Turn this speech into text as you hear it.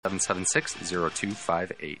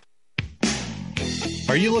776-0258.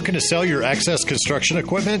 Are you looking to sell your excess construction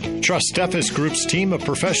equipment? Trust Steffes Group's team of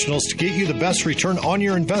professionals to get you the best return on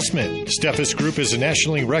your investment. Steffes Group is a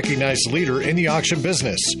nationally recognized leader in the auction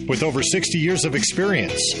business with over 60 years of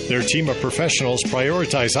experience. Their team of professionals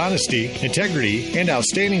prioritize honesty, integrity, and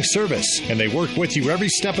outstanding service, and they work with you every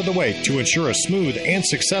step of the way to ensure a smooth and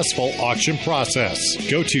successful auction process.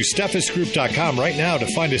 Go to steffesgroup.com right now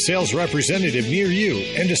to find a sales representative near you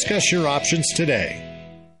and discuss your options today.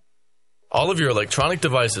 All of your electronic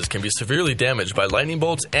devices can be severely damaged by lightning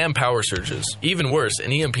bolts and power surges. Even worse,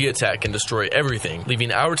 an EMP attack can destroy everything,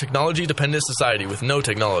 leaving our technology-dependent society with no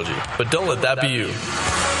technology. But don't let that be you.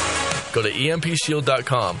 Go to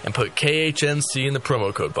EMPShield.com and put KHNC in the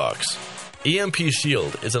promo code box. EMP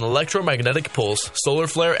Shield is an electromagnetic pulse, solar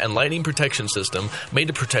flare, and lightning protection system made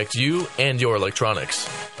to protect you and your electronics.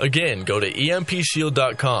 Again, go to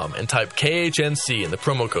EMPShield.com and type KHNC in the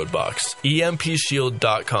promo code box.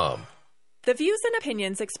 EMPShield.com. The views and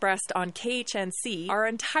opinions expressed on KHNC are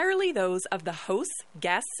entirely those of the hosts,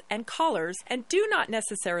 guests, and callers and do not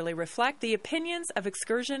necessarily reflect the opinions of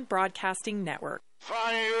Excursion Broadcasting Network.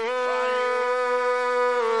 Fire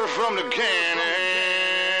from the cannons.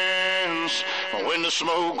 When the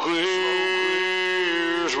smoke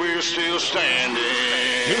clears, we're still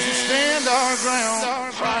standing. Just to stand our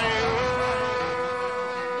ground. Fire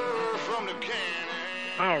from the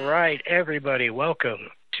cannons. All right, everybody, welcome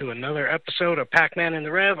to another episode of Pac-Man and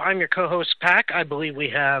the Rev. I'm your co-host, Pac. I believe we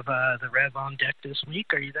have the Rev on deck this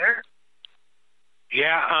week. Are you there?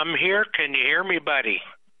 Yeah, I'm here. Can you hear me, buddy?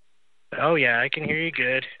 Oh, yeah, I can hear you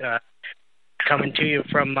good. Coming to you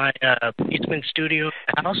from my basement studio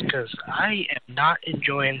house because I am not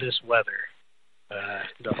enjoying this weather.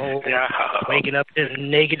 The whole waking up to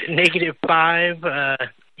negative 5.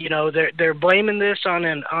 You know, they're blaming this on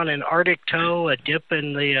an Arctic tow, a dip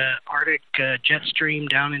in the Arctic jet stream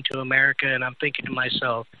down into America, and I'm thinking to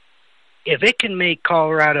myself, if it can make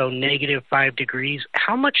Colorado negative 5 degrees,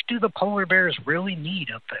 how much do the polar bears really need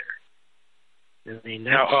up there? I mean,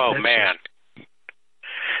 man.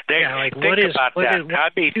 what is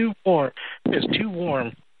too warm? Is too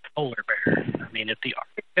warm polar bear? I mean, if the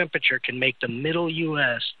Arctic temperature can make the middle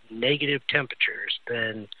U.S. negative temperatures,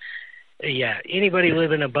 then yeah, anybody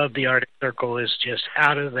living above the Arctic Circle is just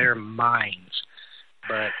out of their minds.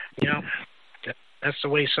 But, you know, that's the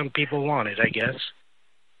way some people want it, I guess.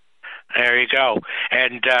 There you go.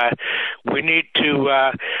 And we need to,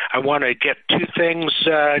 I want to get two things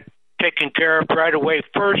taken care of right away.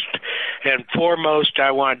 First and foremost,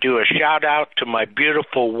 I want to do a shout-out to my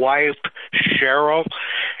beautiful wife, Cheryl.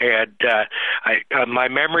 And my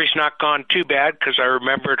memory's not gone too bad because I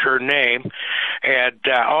remembered her name. And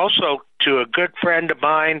also to a good friend of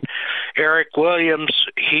mine, Eric Williams.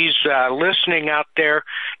 He's listening out there.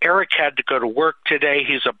 Eric had to go to work today.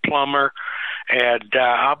 He's a plumber. And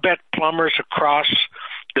I'll bet plumbers across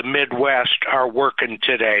the Midwest are working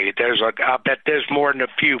today. I'll bet there's more than a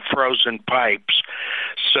few frozen pipes.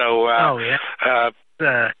 So, I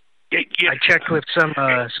checked with some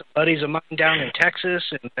buddies of mine down in Texas,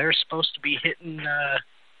 and they're supposed to be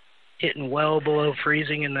hitting well below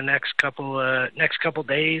freezing in the next couple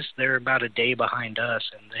days. They're about a day behind us,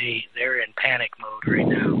 and they're in panic mode right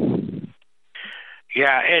now.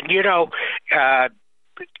 Yeah, and you know,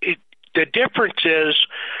 the difference is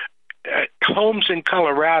homes in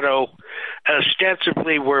Colorado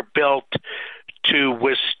ostensibly were built to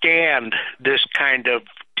withstand this kind of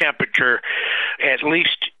temperature, at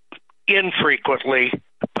least infrequently.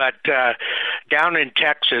 But down in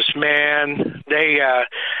Texas, man, they,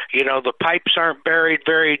 the pipes aren't buried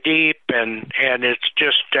very deep, and it's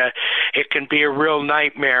just, it can be a real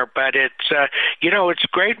nightmare. But it's, it's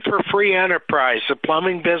great for free enterprise. The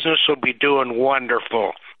plumbing business will be doing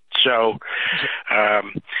wonderful. So,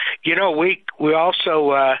 we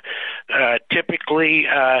also typically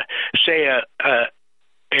say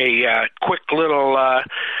a quick little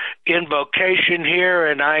invocation here,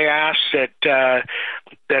 and I ask that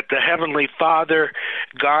the Heavenly Father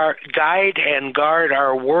guide and guard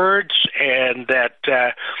our words, and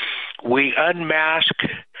that we unmask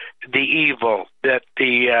the evil,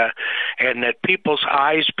 and that people's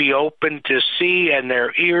eyes be open to see and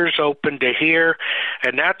their ears open to hear.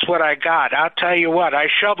 And that's what I got. I'll tell you what, I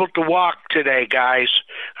shoveled the walk today, guys.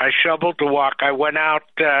 I shoveled the walk. I went out,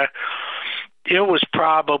 it was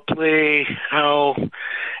probably,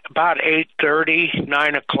 about 8:30,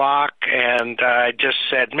 9 o'clock, and I just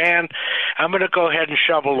said, man, I'm going to go ahead and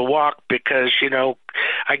shovel the walk because,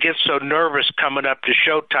 I get so nervous coming up to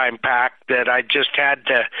showtime, Pack, that I just had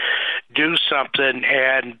to do something.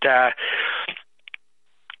 And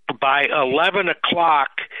by 11 o'clock,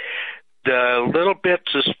 the little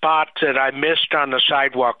bits of spots that I missed on the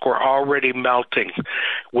sidewalk were already melting,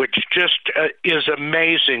 which just is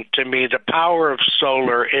amazing to me. The power of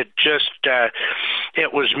solar, it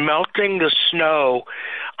was melting the snow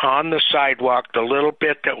on the sidewalk, the little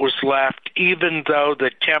bit that was left, even though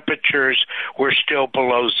the temperatures were still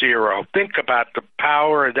below zero. Think about the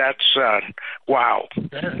power of that sun. Wow.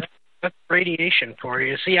 That's radiation for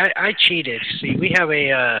you. See, I cheated. See, we have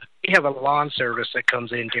a lawn service that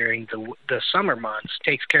comes in during the summer months,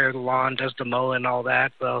 takes care of the lawn, does the mowing and all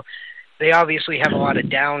that. Well, they obviously have a lot of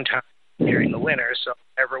downtime during the winter, so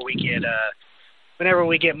whenever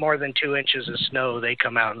we get more than 2 inches of snow, they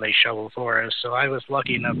come out and they shovel for us. So I was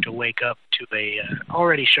lucky enough to wake up to a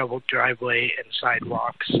already shoveled driveway and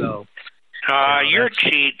sidewalk. So you're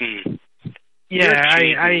cheating. Yeah,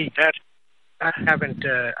 I haven't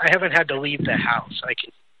had to leave the house.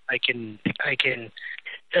 I can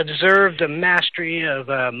observe the mastery of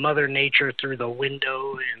Mother Nature through the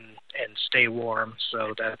window and stay warm.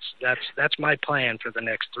 So that's my plan for the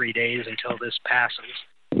next 3 days until this passes.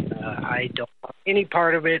 I don't want any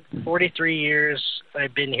part of it. 43 years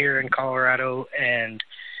I've been here in Colorado, and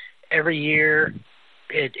every year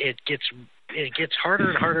it gets harder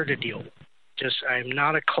and harder to deal with. I'm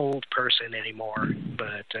not a cold person anymore,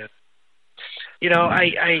 but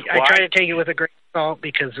I try to take it with a grain of salt,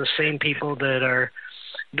 because the same people that are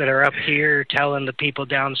up here telling the people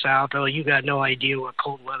down south, oh, you got no idea what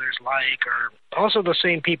cold weather's like, are also the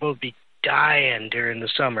same people be dying during the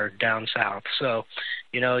summer down south. So,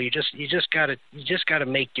 you just gotta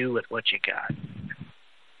make do with what you got.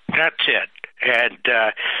 That's it. And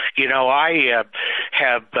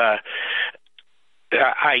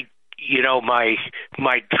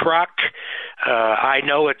my truck, I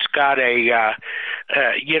know it's got a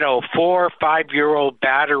 4 or 5 year old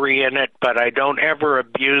battery in it, but I don't ever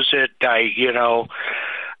abuse it.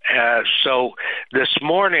 So this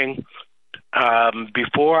morning,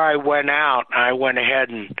 before I went out, I went ahead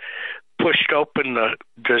and pushed open the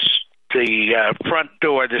front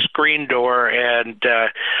door, the screen door, and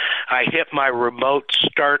I hit my remote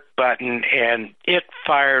start button, and it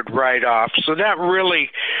fired right off. So that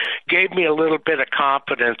really gave me a little bit of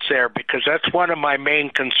confidence there, because that's one of my main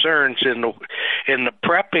concerns in the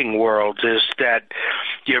prepping world, is that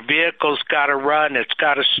your vehicle's got to run, it's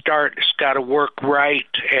got to start, it's got to work right,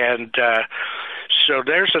 and so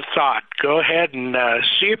there's a thought. Go ahead and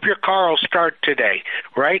see if your car will start today,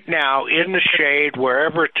 right now, in the shade,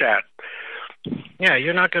 wherever it's at. Yeah,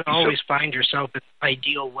 you're not going to always find yourself in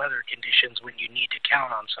ideal weather conditions when you need to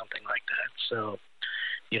count on something like that. So,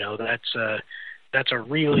 that's a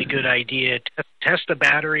really good idea. Test the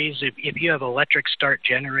batteries. If you have electric start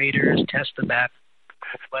generators, test the battery,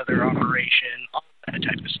 weather operation, all that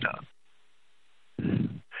type of stuff.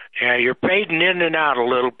 Yeah, you're fading in and out a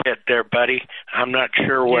little bit there, buddy. I'm not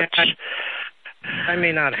sure what's... I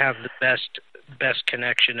may not have the best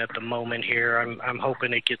connection at the moment here. I'm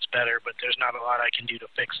hoping it gets better, but there's not a lot I can do to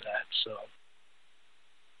fix that. So.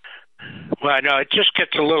 Well, no, it just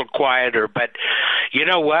gets a little quieter, but you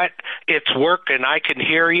know what? It's working. I can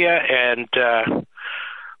hear you, and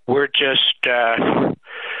we're just...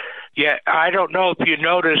 yeah, I don't know if you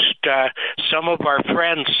noticed, some of our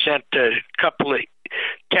friends sent a couple of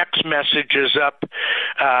text messages up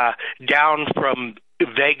down from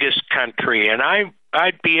Vegas country, and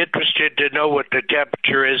I'd be interested to know what the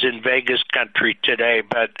temperature is in Vegas country today,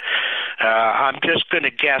 but I'm just going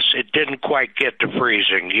to guess it didn't quite get to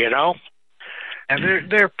freezing, And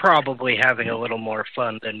they're probably having a little more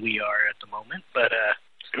fun than we are at the moment, but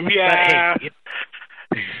yeah.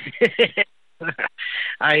 But,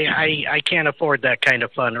 hey, I can't afford that kind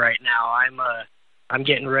of fun right now. I'm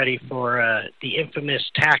getting ready for the infamous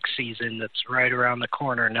tax season that's right around the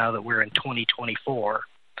corner now that we're in 2024.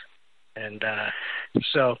 And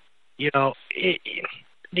so, the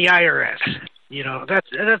IRS,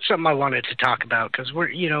 that's something I wanted to talk about, because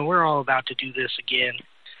we're all about to do this again.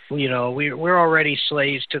 We're already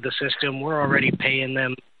slaves to the system. We're already paying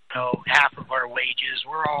them half of our wages.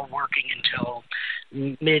 We're all working until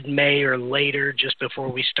mid-May or later, just before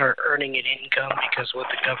we start earning an income, because what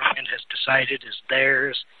the government has decided is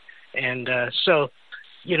theirs. And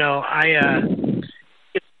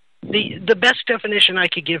the best definition I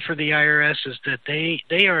could give for the IRS is that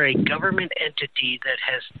they are a government entity that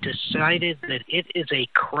has decided that it is a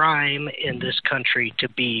crime in this country to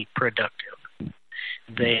be productive.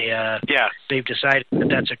 They've decided that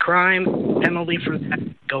that's a crime. Penalty for that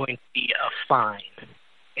is going to be a fine.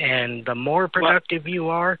 And the more productive you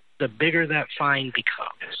are, the bigger that fine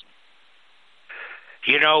becomes.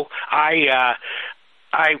 I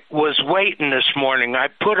was waiting this morning. I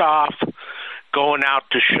put off going out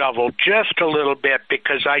to shovel just a little bit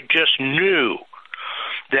because I just knew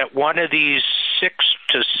that one of these 6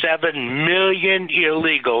 to 7 million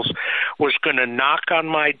illegals was going to knock on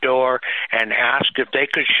my door and ask if they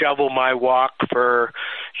could shovel my walk for,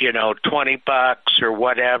 $20 or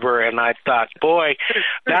whatever. And I thought, boy,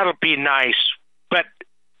 that'll be nice. But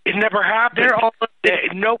it never happened. They're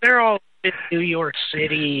all in New York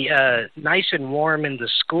City, nice and warm in the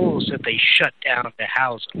schools that they shut down to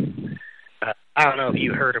house them. I don't know if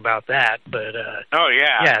you heard about that, but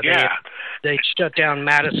they shut down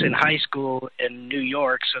Madison High School in New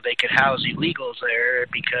York so they could house illegals there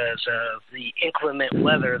because of the inclement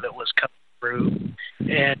weather that was coming through.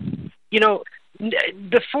 And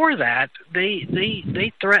before that, they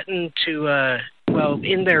threatened to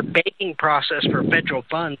in their begging process for federal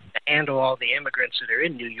funds to handle all the immigrants that are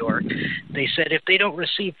in New York, they said if they don't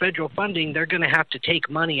receive federal funding, they're going to have to take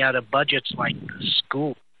money out of budgets like the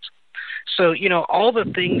schools. So, all the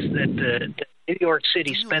things that the New York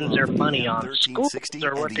City spends their money on, schools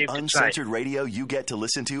are what they've decided. Uncensored radio you get to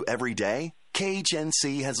listen to every day?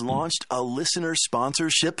 KHNC has launched a listener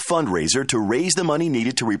sponsorship fundraiser to raise the money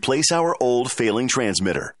needed to replace our old failing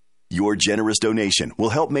transmitter. Your generous donation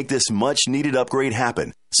will help make this much-needed upgrade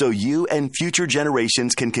happen so you and future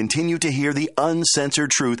generations can continue to hear the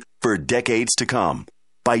uncensored truth for decades to come.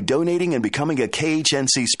 By donating and becoming a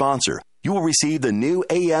KHNC sponsor, you will receive the new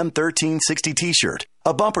AM 1360 t-shirt,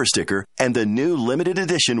 a bumper sticker, and the new limited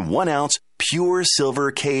edition 1-ounce pure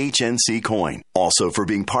silver KHNC coin. Also, for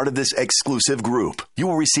being part of this exclusive group, you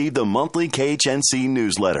will receive the monthly KHNC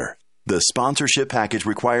newsletter. The sponsorship package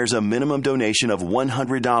requires a minimum donation of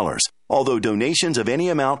 $100, although donations of any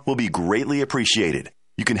amount will be greatly appreciated.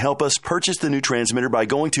 You can help us purchase the new transmitter by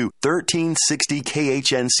going to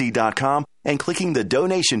 1360khnc.com and clicking the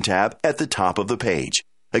donation tab at the top of the page.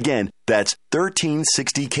 Again, that's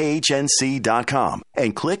 1360khnc.com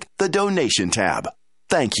and click the donation tab.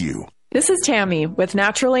 Thank you. This is Tammy with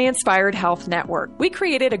Naturally Inspired Health Network. We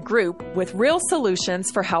created a group with real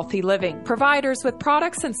solutions for healthy living. Providers with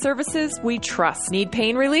products and services we trust. Need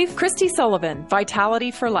pain relief? Christy Sullivan,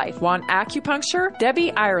 Vitality for Life. Want acupuncture?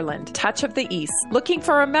 Debbie Ireland, Touch of the East. Looking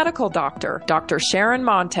for a medical doctor? Dr. Sharon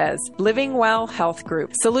Montez, Living Well Health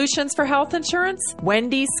Group. Solutions for health insurance?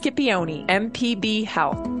 Wendy Scipione, MPB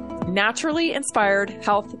Health.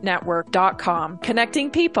 NaturallyInspiredHealthNetwork.com.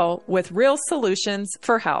 Connecting people with real solutions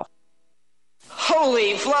for health.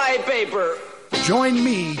 Holy flypaper! Join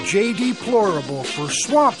me, J.D. Plorable, for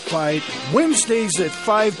Swamp Fight Wednesdays at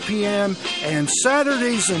 5 p.m. and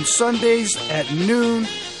Saturdays and Sundays at noon,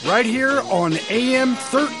 right here on AM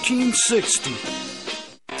 1360. Give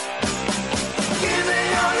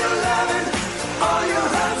me all your loving, all your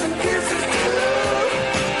hugs and kisses.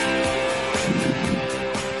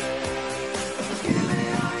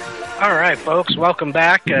 All right, folks, welcome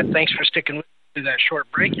back. Thanks for sticking with me through that short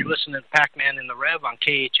break. You're listening to Pac-Man in the Rev on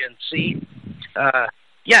KHNC.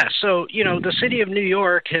 So, the city of New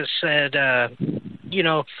York has said, I'm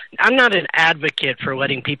not an advocate for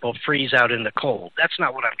letting people freeze out in the cold. That's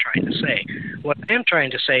not what I'm trying to say. What I am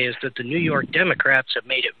trying to say is that the New York Democrats have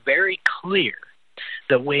made it very clear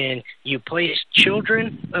that when you place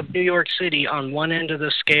children of New York City on one end of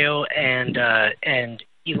the scale and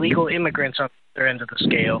illegal immigrants on the other end of the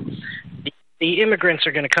scale, the immigrants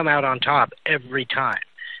are going to come out on top every time.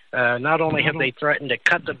 Not only have they threatened to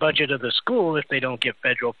cut the budget of the school if they don't get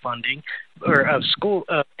federal funding or of school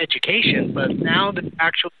education, but now they're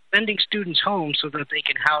actually sending students home so that they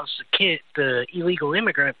can house the illegal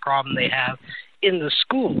immigrant problem they have in the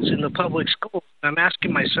schools, in the public schools. I'm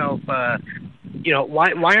asking myself, why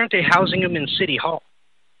aren't they housing them in City Hall?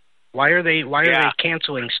 Why are they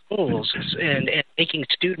canceling schools and making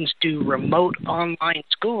students do remote online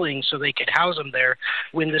schooling so they could house them there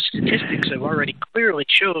when the statistics have already clearly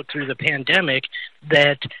showed through the pandemic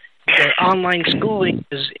that online schooling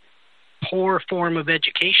is a poor form of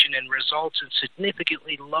education and results in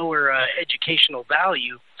significantly lower educational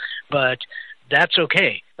value? But that's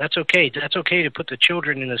okay. That's okay. That's okay to put the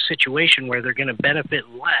children in a situation where they're going to benefit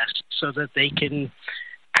less so that they can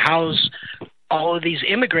house all of these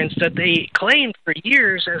immigrants that they claimed for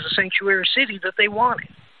years as a sanctuary city that they wanted.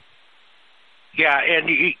 Yeah, and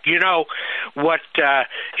what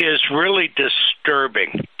is really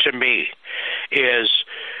disturbing to me is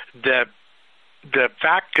the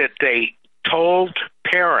fact that they told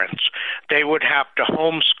parents they would have to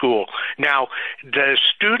homeschool. Now, the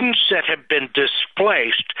students that have been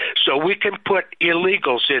displaced, so we can put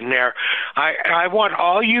illegals in there, I want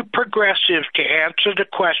all you progressives to answer the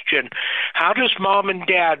question, how does mom and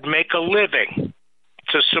dad make a living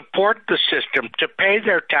to support the system, to pay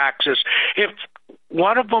their taxes, if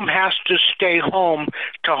one of them has to stay home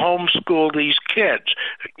to homeschool these kids,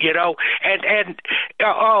 you know,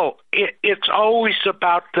 it's always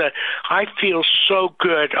about I feel so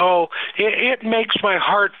good. It makes my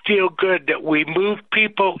heart feel good that we move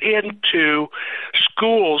people into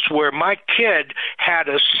schools where my kid had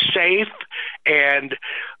a safe and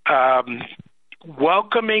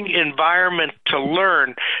welcoming environment to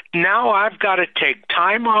learn. Now I've got to take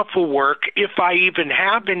time off of work, if I even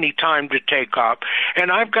have any time to take off,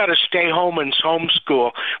 and I've got to stay home and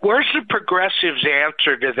homeschool. Where's the progressives'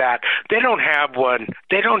 answer to that? They don't have one.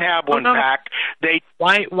 They don't have one back.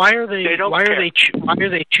 Why are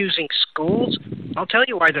they choosing schools? I'll tell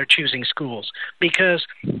you why they're choosing schools. Because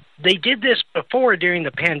they did this before during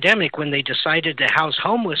the pandemic when they decided to house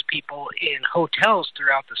homeless people in hotels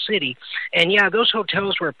throughout the city. And yeah, those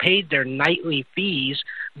hotels were paid their nightly fees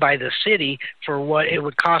by the city for what it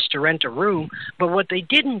would cost to rent a room. But what they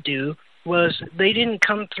didn't do was they didn't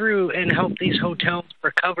come through and help these hotels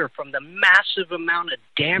recover from the massive amount of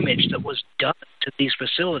damage that was done to these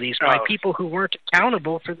facilities by people who weren't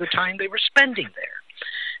accountable for the time they were spending there.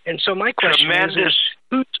 And so my question is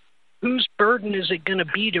whose burden is it going to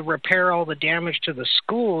be to repair all the damage to the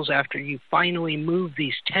schools after you finally move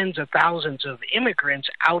these tens of thousands of immigrants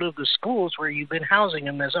out of the schools where you've been housing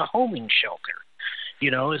them as a homing shelter? You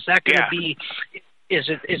know, is that going to be... Is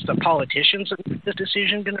the politicians of the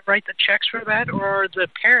decision going to write the checks for that, or are the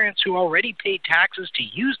parents who already paid taxes to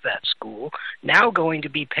use that school now going to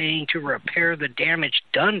be paying to repair the damage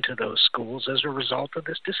done to those schools as a result of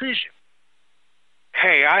this decision?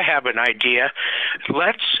 Hey, I have an idea.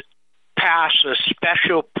 Let's pass a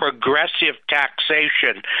special progressive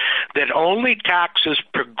taxation that only taxes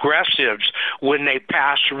progressives when they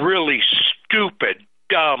pass really stupid,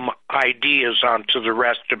 dumb ideas onto the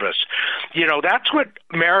rest of us. You know, that's what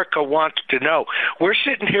America wants to know. We're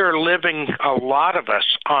sitting here living, a lot of us,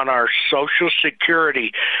 on our Social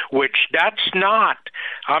Security, which that's not,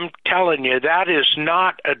 I'm telling you, that is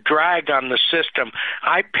not a drag on the system.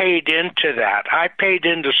 I paid into that. I paid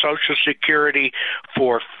into Social Security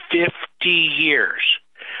for 50 years.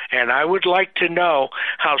 And I would like to know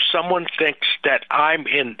how someone thinks that I'm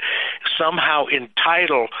somehow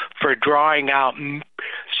entitled for drawing out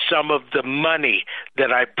some of the money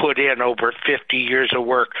that I put in over 50 years of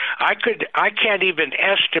work. I can't even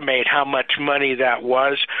estimate how much money that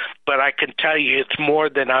was, but I can tell you it's more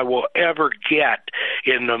than I will ever get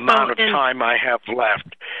in the amount of time I have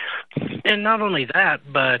left. And not only that,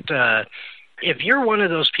 but if you're one of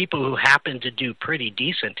those people who happen to do pretty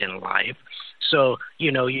decent in life, so,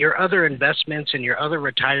 you know, your other investments and your other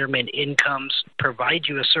retirement incomes provide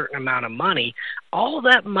you a certain amount of money, all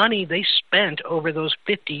that money they spent over those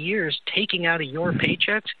 50 years taking out of your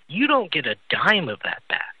paychecks, you don't get a dime of that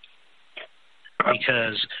back.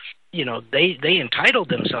 Because, you know, they entitled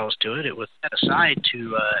themselves to it. It was set aside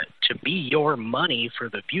to be your money for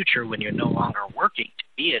the future when you're no longer working, to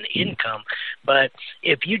be an income. But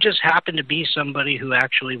if you just happen to be somebody who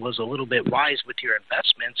actually was a little bit wise with your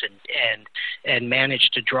investments and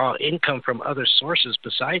managed to draw income from other sources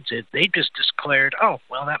besides it, they just declared, oh,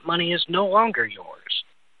 well, that money is no longer yours.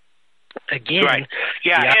 Again, right.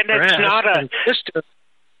 Yeah, and it's not a system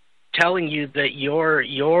telling you that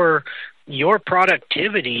your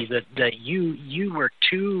productivity, that you were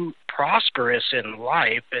too prosperous in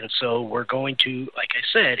life, and so we're going to, like I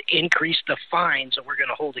said, increase the fines that we're going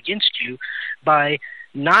to hold against you by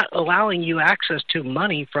not allowing you access to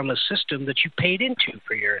money from a system that you paid into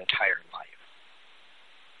for your entire life.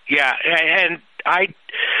 Yeah, and I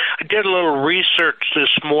did a little research this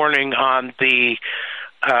morning on the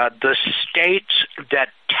states that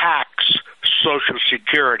tax Social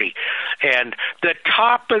Security. And the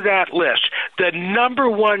top of that list, the number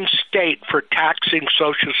one state for taxing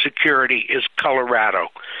Social Security is Colorado.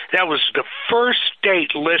 That was the first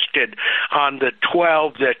state listed on the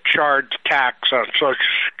 12 that charge tax on Social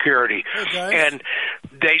Security. Hey guys, and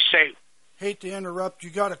they say... Hate to interrupt. You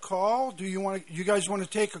got a call? You guys want to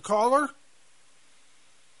take a caller?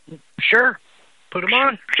 Sure. Put him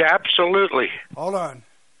on. Absolutely. Hold on.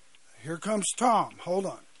 Here comes Tom. Hold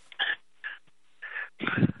on.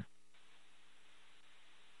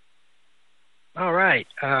 All right.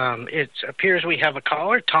 It appears we have a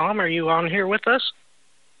caller. Tom, are you on here with us?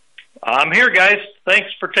 I'm here, guys. Thanks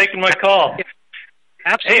for taking my call.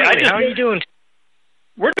 Absolutely. Hey, how are you doing?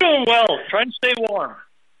 We're doing well. Trying to stay warm.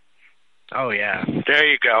 Oh, yeah. There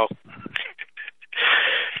you go.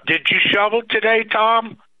 Did you shovel today,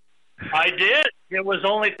 Tom? I did. It was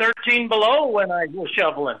only 13 below when I was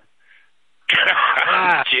shoveling.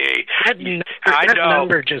 Gee, that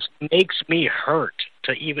number just makes me hurt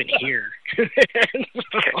to even hear.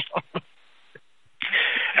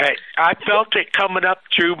 I felt it coming up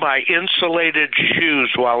through my insulated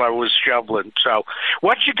shoes while I was shoveling. So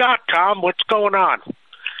what you got, Tom? What's going on?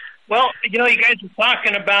 Well, you guys are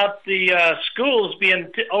talking about the schools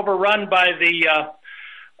being overrun by the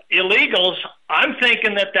illegals. I'm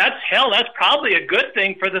thinking that's probably a good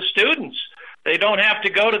thing for the students. They don't have to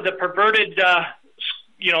go to the perverted,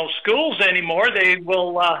 schools anymore. They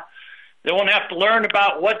won't have to learn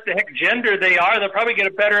about what the heck gender they are. They'll probably get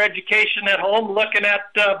a better education at home looking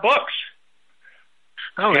at books.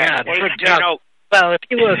 Oh yeah. Well,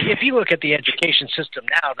 if you look at the education system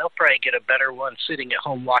now, they'll probably get a better one sitting at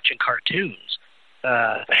home watching cartoons.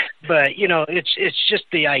 But it's just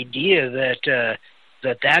the idea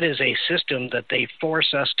that is a system that they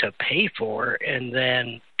force us to pay for and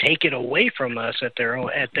then take it away from us at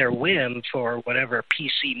their whim for whatever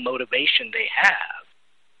PC motivation they have.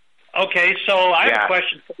 Okay, so I have a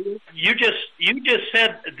question for you. You just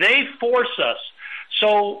said they force us.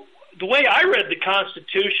 So the way I read the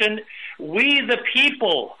Constitution, we the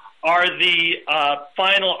people are the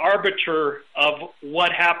final arbiter of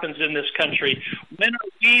what happens in this country. When are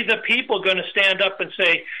we the people going to stand up and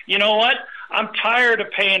say, you know what, I'm tired of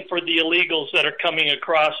paying for the illegals that are coming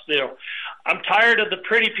across there. I'm tired of the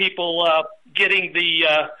pretty people getting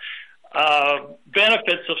the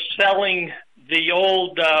benefits of selling the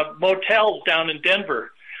old motels down in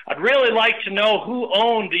Denver. I'd really like to know who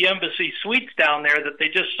owned the Embassy Suites down there that they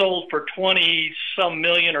just sold for 20-some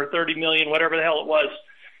million or 30 million, whatever the hell it was.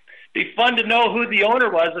 It'd be fun to know who the owner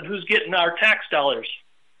was and who's getting our tax dollars.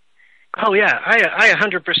 Oh, yeah, I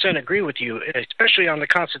 100% agree with you, especially on the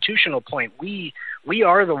constitutional point. We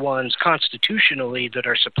are the ones constitutionally that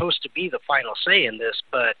are supposed to be the final say in this,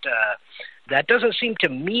 but that doesn't seem to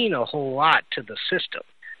mean a whole lot to the system.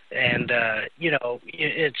 And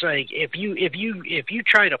it's like if you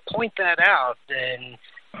try to point that out, then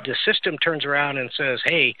the system turns around and says,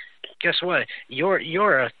 "Hey, guess what?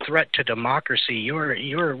 You're a threat to democracy. We're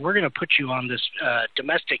going to put you on this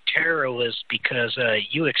domestic terror list because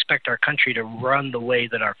you expect our country to run the way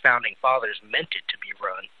that our founding fathers meant it to be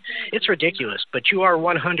run." It's ridiculous, but you are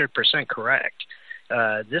 100% correct.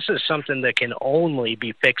 This is something that can only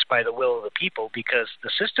be fixed by the will of the people because the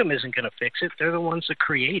system isn't going to fix it. They're the ones that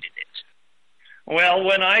created it. Well,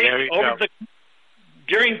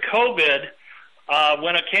 during COVID,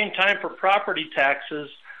 when it came time for property taxes,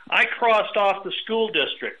 I crossed off the school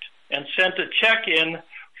district and sent a check in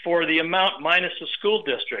for the amount minus the school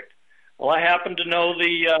district. Well, I happen to know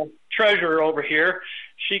the treasurer over here.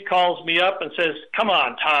 She calls me up and says, "Come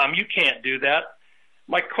on, Tom, you can't do that."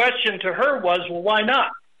 My question to her was, well, why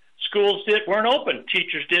not? Schools weren't open.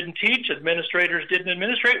 Teachers didn't teach. Administrators didn't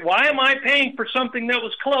administrate. Why am I paying for something that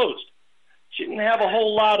was closed? She didn't have a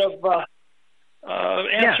whole lot of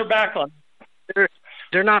answer back on.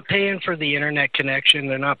 They're not paying for the internet connection.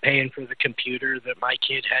 They're not paying for the computer that my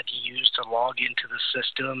kid had to use to log into the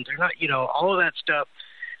system. They're not, all of that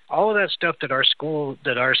stuff that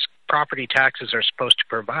our property taxes are supposed to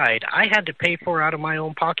provide, I had to pay for out of my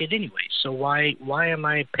own pocket anyway. So why am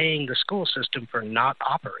I paying the school system for not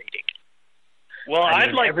operating? Well,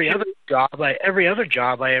 every other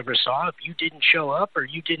job I ever saw, if you didn't show up or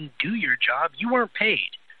you didn't do your job, you weren't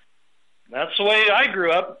paid. That's the way I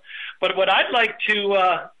grew up. But what I'd like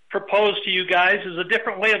to propose to you guys is a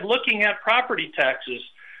different way of looking at property taxes.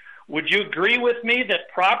 Would you agree with me that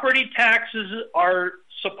property taxes are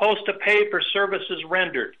supposed to pay for services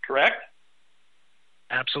rendered, correct?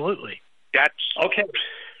 Absolutely. That's okay.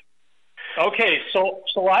 Okay, so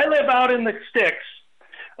I live out in the sticks,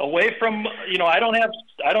 away from I don't have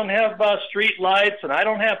street lights, and I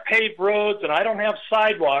don't have paved roads, and I don't have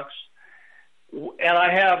sidewalks, and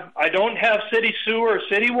I don't have city sewer or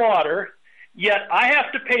city water. Yet I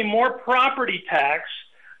have to pay more property tax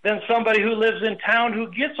than somebody who lives in town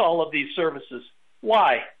who gets all of these services.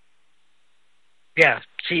 Why? Yeah,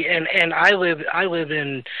 see, and I live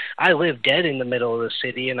dead in the middle of the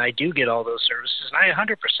city, and I do get all those services, and I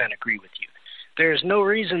 100% agree with you. There's no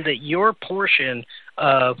reason that your portion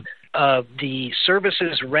of the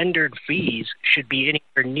services rendered fees should be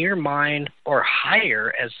anywhere near mine or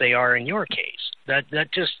higher as they are in your case.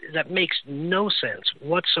 That makes no sense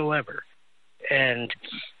whatsoever, and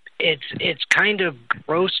it's kind of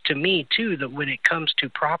gross to me too that when it comes to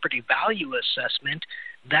property value assessment,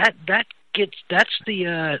 that's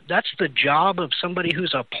the job of somebody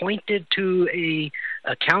who's appointed to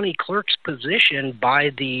a county clerk's position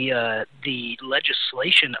by the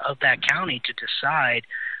legislation of that county to decide,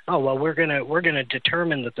 oh well, we're gonna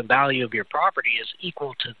determine that the value of your property is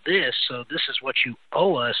equal to this, so this is what you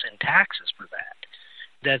owe us in taxes for that.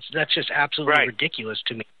 That's just absolutely ridiculous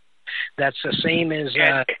to me. That's the same as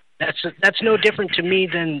That's no different to me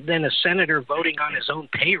than a senator voting on his own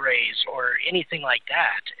pay raise or anything like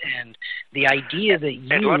that. And the idea that you...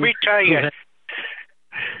 And let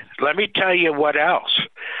me tell you what else.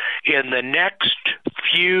 In the next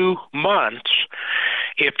few months,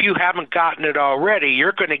 if you haven't gotten it already,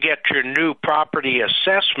 you're going to get your new property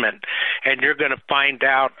assessment, and you're going to find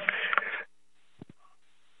out...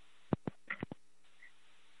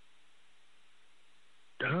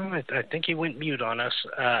 I think he went mute on us.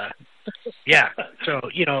 Yeah. So,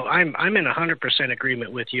 I'm in 100%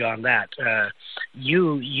 agreement with you on that.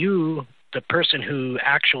 You, the person who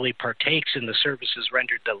actually partakes in the services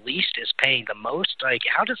rendered the least, is paying the most. Like,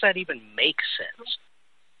 how does that even make sense?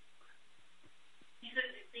 He said,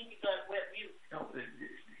 I think he got wet mute. No,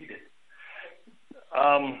 he did.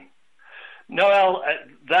 No,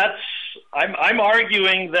 I'm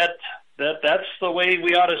arguing that's the way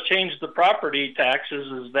we ought to change the property taxes,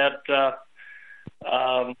 is that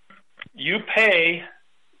you pay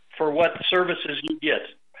for what services you get.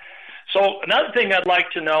 So another thing I'd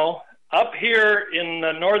like to know, up here in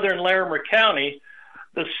northern Larimer County,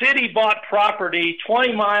 the city bought property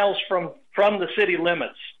 20 miles from the city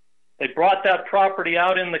limits. They brought that property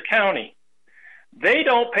out in the county. They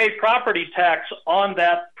don't pay property tax on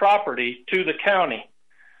that property to the county.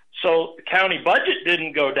 So the county budget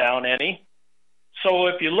didn't go down any. So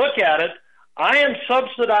if you look at it, I am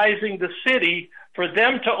subsidizing the city for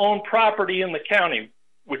them to own property in the county.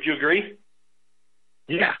 Would you agree?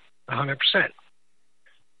 Yeah, 100%.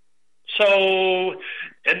 So,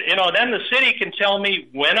 then the city can tell me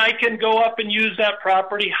when I can go up and use that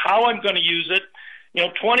property, how I'm going to use it.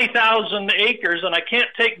 20,000 acres, and I can't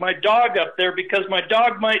take my dog up there because my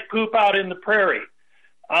dog might poop out in the prairie.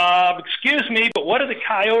 Excuse me, but what do the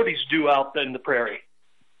coyotes do out in the prairie?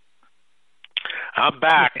 I'm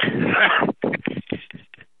back.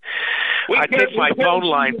 I think my phone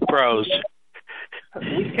line froze.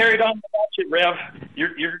 We carried on without you, Rev.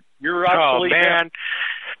 You're actually... Oh, man.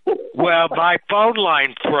 Well, my phone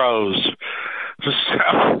line froze. So,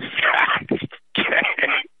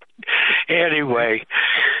 anyway,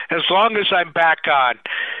 as long as I'm back on.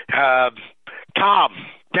 Tom,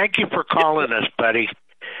 thank you for calling us, buddy.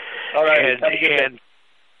 All right. And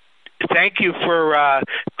thank you for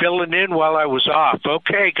filling in while I was off.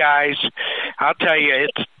 Okay, guys, I'll tell you,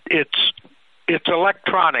 it's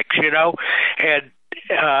electronics, and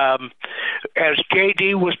as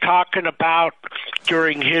JD was talking about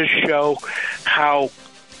during his show, how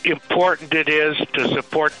important it is to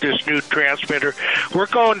support this new transmitter. We're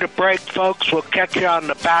going to break, folks. We'll catch you on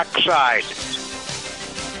the backside.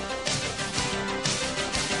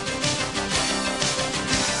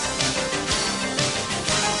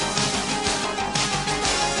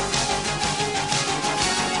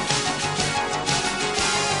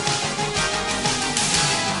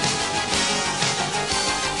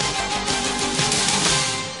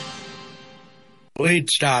 Bleed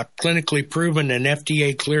Stop, clinically proven and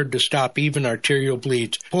FDA cleared to stop even arterial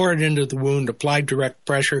bleeds. Pour it into the wound, apply direct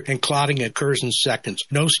pressure, and clotting occurs in seconds.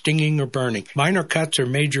 No stinging or burning. Minor cuts or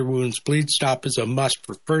major wounds, Bleed Stop is a must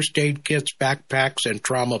for first aid kits, backpacks, and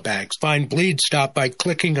trauma bags. Find Bleed Stop by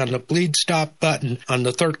clicking on the Bleed Stop button on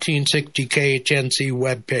the 1360 KHNC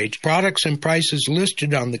webpage. Products and prices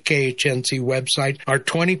listed on the KHNC website are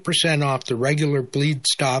 20% off the regular Bleed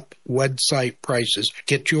Stop website prices.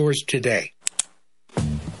 Get yours today.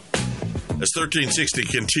 As 1360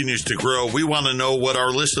 continues to grow, we want to know what our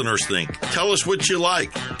listeners think. Tell us what you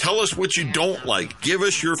like. Tell us what you don't like. Give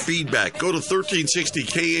us your feedback. Go to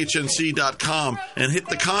 1360khnc.com and hit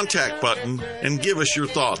the contact button and give us your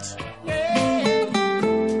thoughts.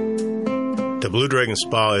 The Blue Dragon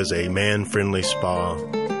Spa is a man-friendly spa,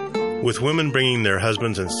 with women bringing their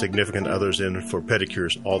husbands and significant others in for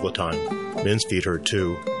pedicures all the time. Men's feet hurt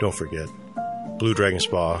too, don't forget. Blue Dragon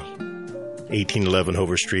Spa, 1811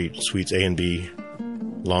 Hover Street, Suites A and B,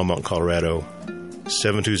 Longmont, Colorado,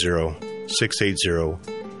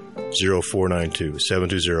 720-680-0492,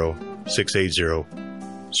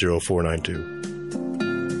 720-680-0492.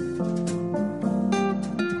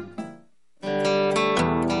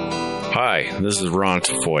 Hi, this is Ron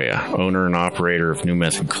Tafoya, owner and operator of New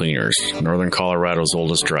Method Cleaners, Northern Colorado's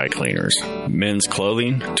oldest dry cleaners. Men's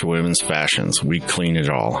clothing to women's fashions, we clean it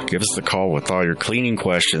all. Give us a call with all your cleaning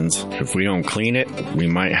questions. If we don't clean it, we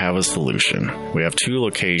might have a solution. We have 2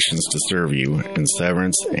 locations to serve you in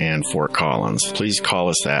Severance and Fort Collins. Please call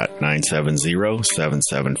us at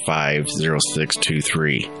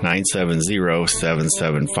 970-775-0623,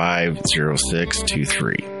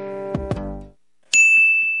 970-775-0623.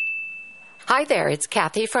 Hi there, it's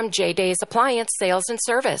Kathy from J Days Appliance Sales and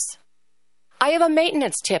Service. I have a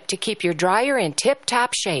maintenance tip to keep your dryer in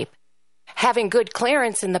tip-top shape. Having good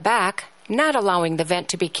clearance in the back, not allowing the vent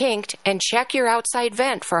to be kinked, and check your outside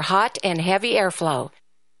vent for hot and heavy airflow.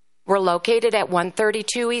 We're located at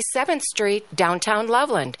 132 East 7th Street, downtown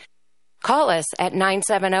Loveland. Call us at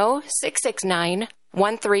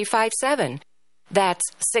 970-669-1357. That's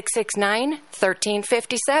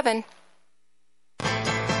 669-1357.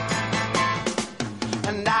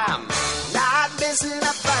 And I'm not missing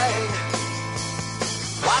a thing.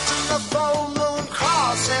 Watching the full moon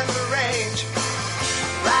crossing the range.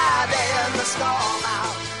 Riding the storm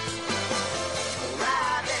out.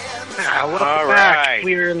 Welcome back.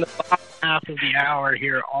 We're in the bottom half of the hour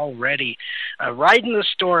here already. Riding the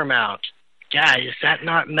storm out. Guys, is that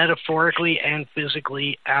not metaphorically and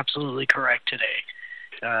physically absolutely correct today?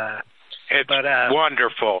 It's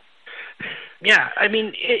wonderful. Yeah, I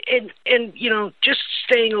mean, and you know, just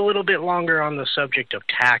staying a little bit longer on the subject of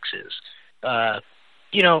taxes.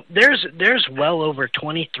 You know, there's well over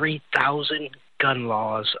 23,000 gun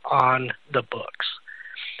laws on the books.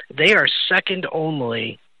 They are second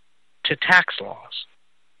only to tax laws.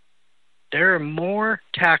 There are more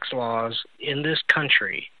tax laws in this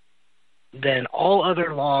country than all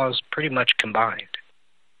other laws pretty much combined.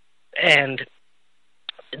 And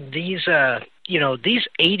these, these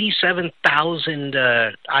 87,000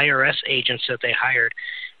 IRS agents that they hired,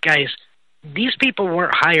 guys, these people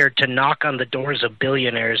weren't hired to knock on the doors of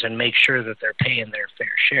billionaires and make sure that they're paying their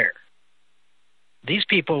fair share. These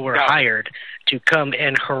people were hired to come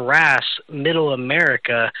and harass middle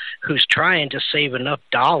America who's trying to save enough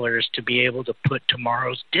dollars to be able to put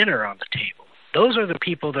tomorrow's dinner on the table. Those are the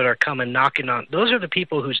people that are coming knocking on. Those are the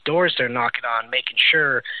people whose doors they're knocking on, making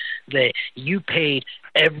sure that you paid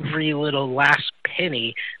every little last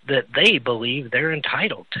penny that they believe they're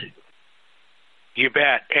entitled to. You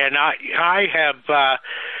bet. And I have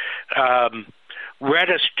read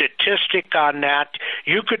a statistic on that.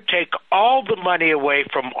 You could take all the money away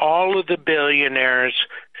from all of the billionaires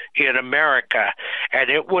in America, and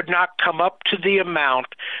it would not come up to the amount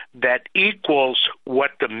that equals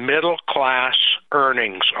what the middle class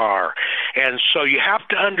earnings are. And so you have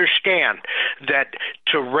to understand that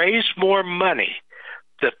to raise more money,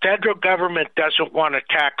 the federal government doesn't want to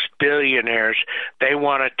tax billionaires. They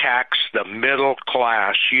want to tax the middle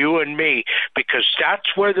class, you and me, because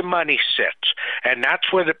that's where the money sits. And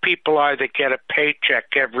that's where the people are that get a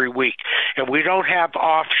paycheck every week. And we don't have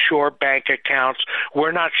offshore bank accounts.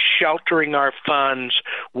 We're not sheltering our funds.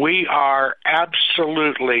 We are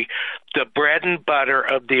absolutely the bread and butter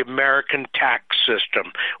of the American tax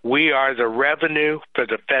system. We are the revenue for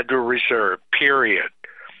the Federal Reserve, period.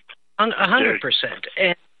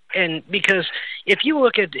 100%. And because if you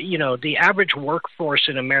look at, you know, the average workforce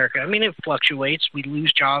in America, I mean, it fluctuates. We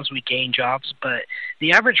lose jobs, we gain jobs, but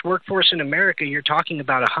the average workforce in America, you're talking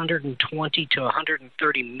about 120 to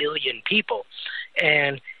 130 million people.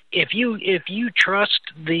 And if you trust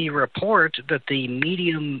the report that the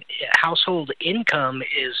median household income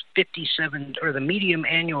is the median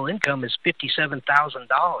annual income is $57,000,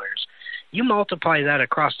 you multiply that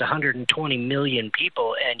across 120 million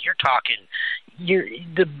people, and you're talking,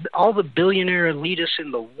 all the billionaire elitists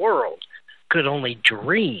in the world could only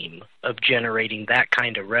dream of generating that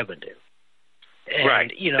kind of revenue. And, right.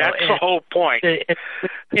 You know, that's the whole point.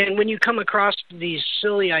 And when you come across these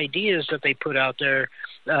silly ideas that they put out there,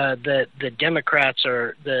 the Democrats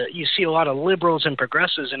you see a lot of liberals and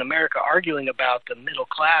progressives in America arguing about the middle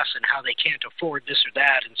class and how they can't afford this or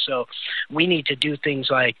that, and so we need to do things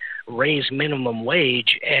like raise minimum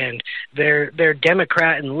wage, and their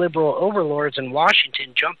Democrat and liberal overlords in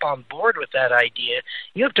Washington jump on board with that idea.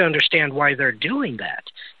 You have to understand why they're doing that.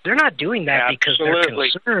 They're not doing that because they're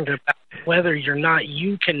concerned about whether or not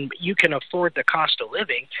you can afford the cost of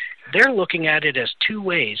living. They're looking at it as two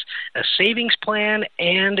ways: a savings plan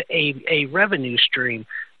and a revenue stream.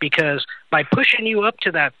 Because by pushing you up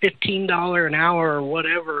to that $15 an hour or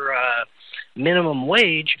whatever minimum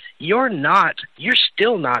wage, you're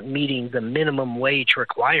still not meeting the minimum wage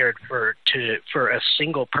required for a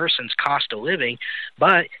single person's cost of living,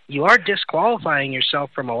 but you are disqualifying yourself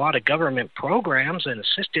from a lot of government programs and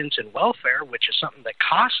assistance and welfare, which is something that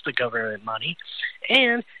costs the government money,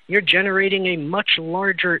 and you're generating a much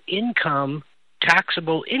larger income,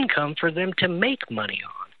 taxable income, for them to make money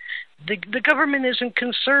on. The government isn't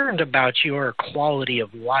concerned about your quality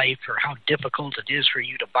of life or how difficult it is for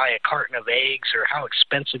you to buy a carton of eggs or how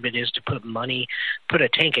expensive it is to put a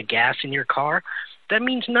tank of gas in your car. That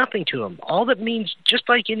means nothing to them. All that means, just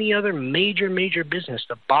like any other major business,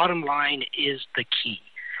 the bottom line is the key.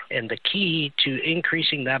 And the key to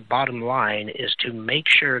increasing that bottom line is to make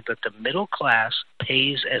sure that the middle class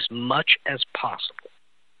pays as much as possible.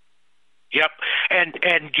 Yep,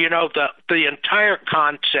 and you know, the entire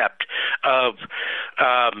concept of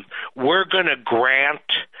we're going to grant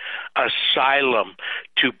asylum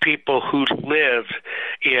to people who live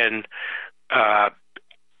in I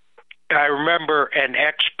remember an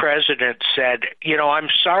ex-president said, you know, I'm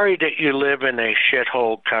sorry that you live in a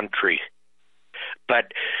shithole country,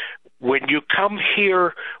 but when you come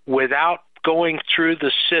here without going through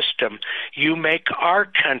the system, you make our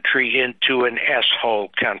country into an S-hole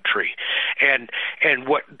country. And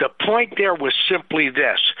what the point there was simply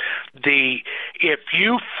this: if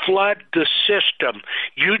you flood the system,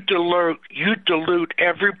 you dilute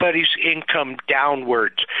everybody's income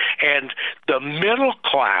downwards, and the middle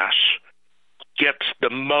class gets the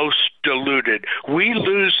most diluted. We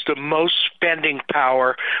lose the most spending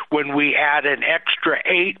power when we add an extra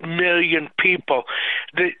 8 million people.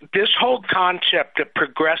 This whole concept that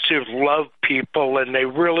progressives love people and they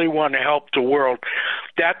really want to help the world,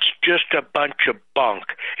 that's just a bunch of bunk.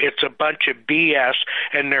 It's a bunch of BS,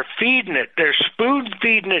 and they're feeding it. They're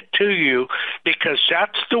spoon-feeding it to you because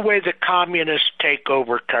that's the way the communists take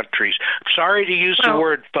over countries. I'm sorry to use the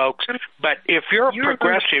word, folks, but if you're a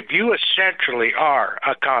progressive, you essentially are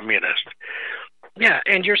a communist. Yeah,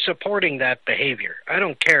 and you're supporting that behavior. I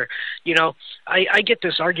don't care. You know, I get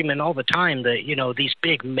this argument all the time that, you know, these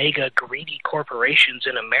big mega greedy corporations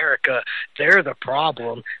in America, they're the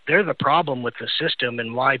problem. They're the problem with the system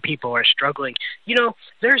and why people are struggling. You know,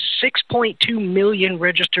 there's 6.2 million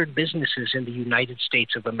registered businesses in the United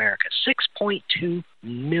States of America. 6.2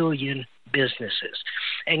 million businesses.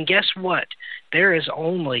 And guess what? There is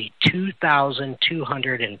only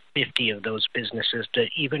 2,250 of those businesses that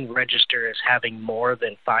even register as having more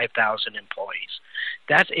than 5,000 employees.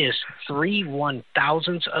 That is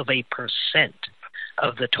 3/1000ths of a percent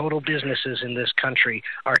of the total businesses in this country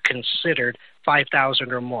are considered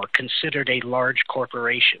 5,000 or more, considered a large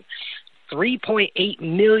corporation. 3.8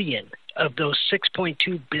 million of those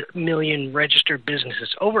 6.2 million registered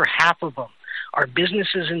businesses, over half of them, are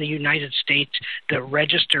businesses in the United States that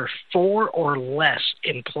register 4 or less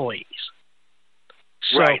employees.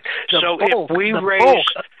 So right. So bulk, if we the raise bulk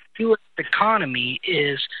of the U.S. economy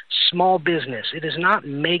is small business. It is not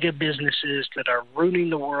mega businesses that are ruining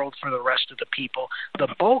the world for the rest of the people. The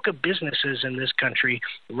bulk of businesses in this country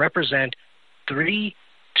represent 3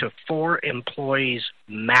 to 4 employees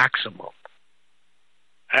maximum.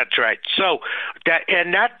 That's right. So that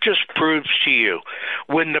just proves to you,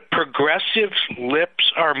 when the progressives' lips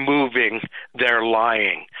are moving, they're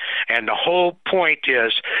lying. And the whole point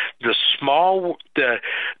is the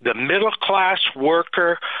middle class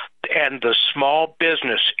worker and the small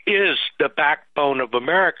business is the backbone of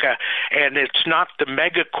America, and it's not the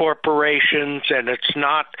mega corporations, and it's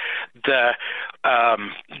not the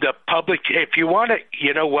public. If you want to,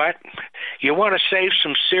 you know what? You want to save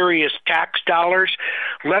some serious tax dollars?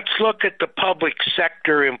 Let's look at the public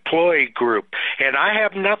sector employee group. And I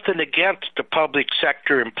have nothing against the public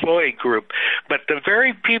sector employee group, but the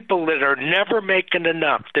very people that are never making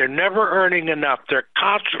enough, they're never earning enough, they're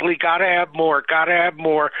constantly got to have more,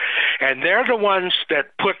 and they're the ones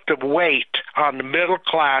that put the weight on the middle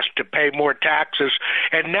class to pay more taxes.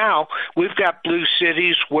 And now we've got blue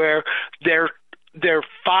cities where they're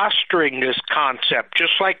fostering this concept,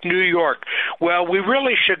 just like New York. Well, we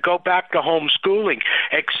really should go back to homeschooling,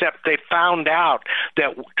 except they found out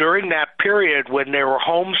that during that period when they were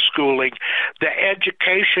homeschooling, the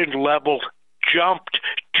education level jumped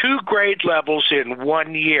 2 grade levels in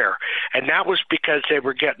 1 year, and that was because they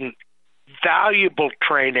were getting valuable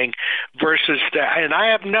training versus and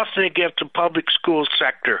I have nothing against the public school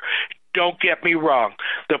sector. Don't get me wrong.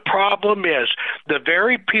 The problem is the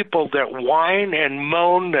very people that whine and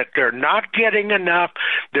moan that they're not getting enough,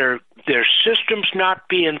 their system's not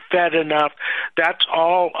being fed enough, that's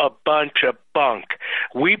all a bunch of bunk.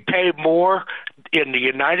 We pay more in the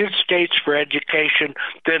United States for education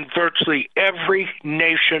than virtually every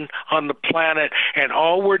nation on the planet, and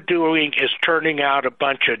all we're doing is turning out a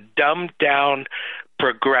bunch of dumbed-down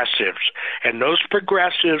progressives. And those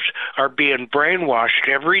progressives are being brainwashed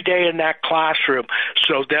every day in that classroom,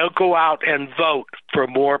 so they'll go out and vote for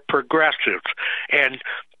more progressives. And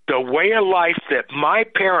the way of life that my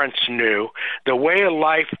parents knew, the way of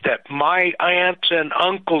life that my aunts and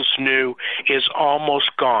uncles knew is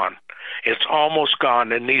almost gone. It's almost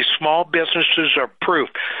gone, and these small businesses are proof.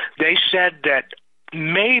 They said that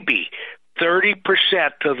maybe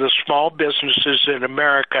 30% of the small businesses in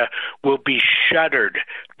America will be shuttered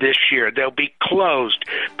this year. They'll be closed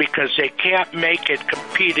because they can't make it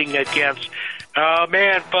competing against Oh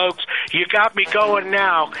man, folks, you got me going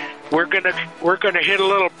now. We're gonna hit a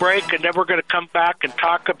little break, and then we're gonna come back and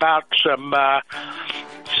talk about some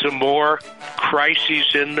more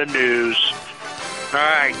crises in the news. All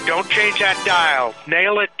right, don't change that dial.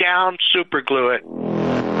 Nail it down, super glue it.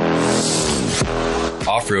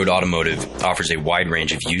 Off-Road Automotive offers a wide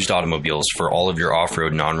range of used automobiles for all of your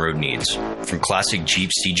off-road and on-road needs. From classic Jeep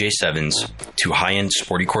CJ7s to high-end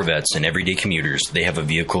sporty Corvettes and everyday commuters, they have a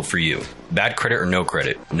vehicle for you. Bad credit or no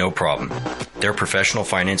credit, no problem. Their professional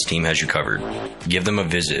finance team has you covered. Give them a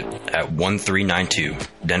visit at 1392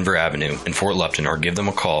 Denver Avenue in Fort Lupton, or give them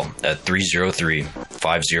a call at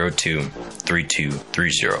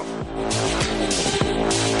 303-502-3230.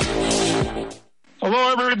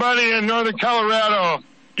 Hello, everybody in Northern Colorado.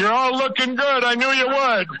 You're all looking good. I knew you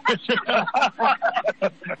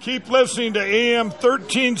would. Keep listening to AM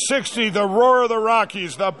 1360, the Roar of the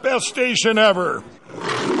Rockies, the best station ever.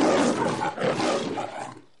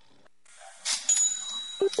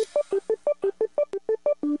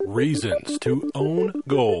 Reasons to Own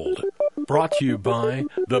Gold. Brought to you by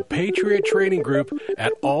the Patriot Trading Group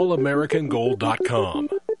at allamericangold.com.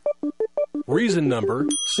 Reason number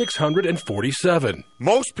 647.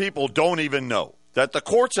 Most people don't even know that the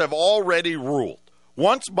courts have already ruled.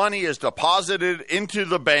 Once money is deposited into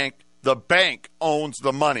the bank owns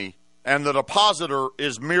the money, and the depositor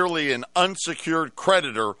is merely an unsecured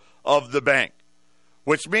creditor of the bank.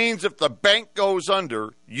 Which means if the bank goes under,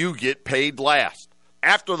 you get paid last.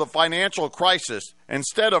 After the financial crisis,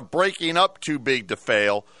 instead of breaking up too big to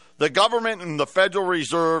fail, the government and the Federal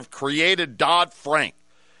Reserve created Dodd-Frank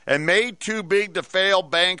and made too big to fail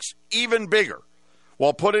banks even bigger,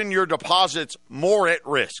 while putting your deposits more at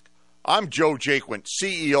risk. I'm Joe Jaquint,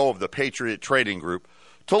 CEO of the Patriot Trading Group.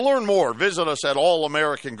 To learn more, visit us at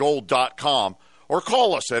allamericangold.com or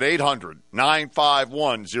call us at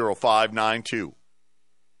 800-951-0592.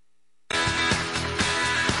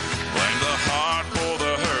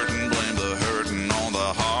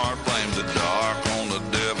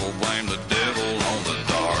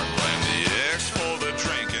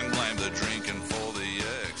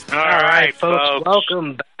 All right, folks,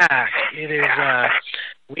 welcome back. It is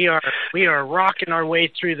we are rocking our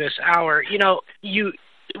way through this hour. You know, we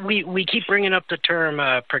keep bringing up the term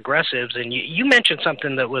progressives, and you mentioned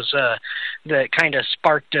something that was that kind of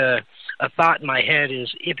sparked a thought in my head.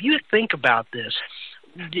 Is if you think about this,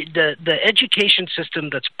 the education system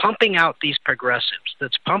that's pumping out these progressives,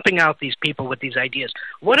 that's pumping out these people with these ideas,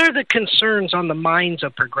 what are the concerns on the minds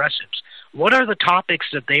of progressives? What are the topics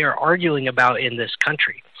that they are arguing about in this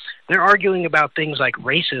country? They're arguing about things like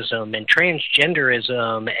racism and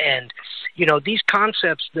transgenderism and, you know, these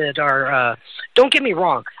concepts that are, don't get me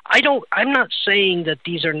wrong, I'm not saying that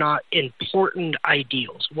these are not important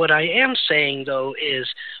ideals. What I am saying, though, is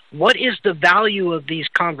what is the value of these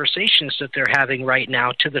conversations that they're having right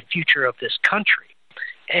now to the future of this country?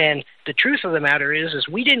 And the truth of the matter is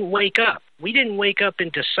we didn't wake up. We didn't wake up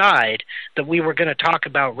and decide that we were going to talk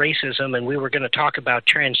about racism and we were going to talk about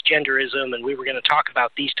transgenderism and we were going to talk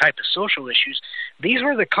about these type of social issues. These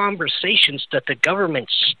were the conversations that the government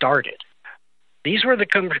started. These were the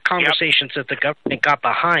conversations that the government got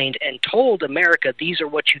behind and told America these are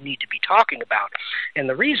what you need to be talking about. And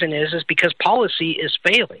the reason is because policy is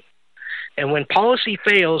failing. And when policy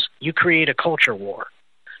fails, you create a culture war.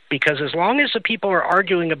 Because as long as the people are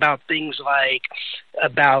arguing about things like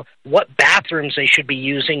about what bathrooms they should be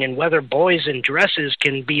using and whether boys in dresses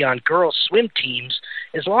can be on girls' swim teams,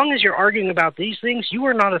 as long as you're arguing about these things, you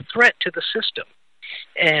are not a threat to the system.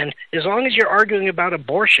 And as long as you're arguing about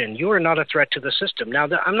abortion, you are not a threat to the system. Now,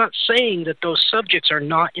 I'm not saying that those subjects are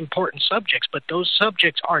not important subjects, but those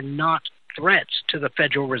subjects are not threats to the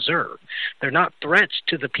Federal Reserve. They're not threats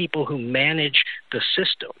to the people who manage the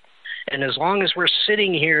system. And as long as we're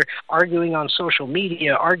sitting here arguing on social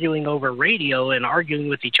media, arguing over radio, and arguing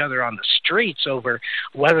with each other on the streets over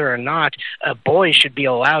whether or not boys should be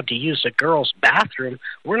allowed to use a girl's bathroom,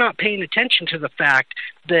 we're not paying attention to the fact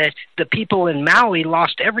that the people in Maui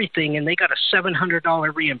lost everything and they got a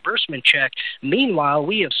 $700 reimbursement check. Meanwhile,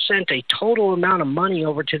 we have sent a total amount of money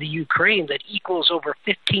over to the Ukraine that equals over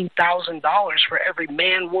 $15,000 for every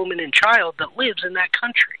man, woman, and child that lives in that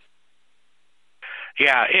country.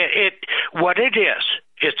 Yeah, what it is,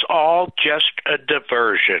 it's all just a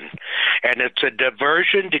diversion. And it's a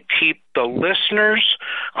diversion to keep the listeners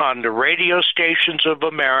on the radio stations of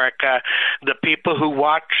America, the people who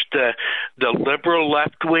watch the liberal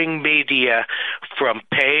left-wing media, from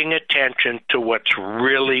paying attention to what's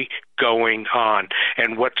really going on.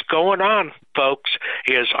 And what's going on, folks,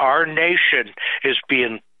 is our nation is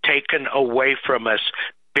being taken away from us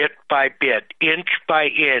bit by bit, inch by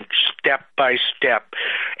inch, step by step.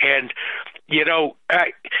 And, you know,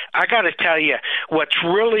 I got to tell you, what's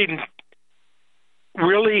really,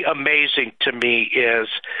 really amazing to me is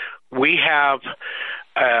we have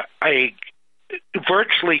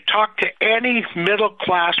virtually talk to any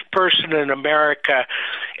middle-class person in America,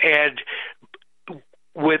 and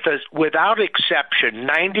without exception,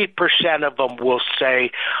 90% of them will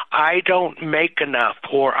say, I don't make enough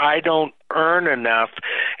or I don't earn enough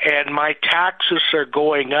and my taxes are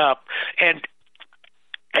going up.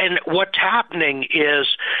 And what's happening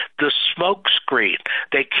is the smoke screen.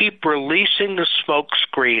 They keep releasing the smoke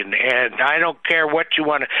screen, and I don't care what you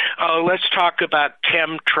want to. Oh, let's talk about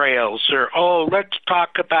chemtrails, or oh, let's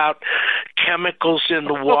talk about chemicals in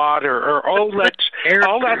the water, or oh, that's a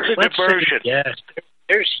diversion. Yes,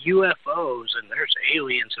 there's UFOs and there's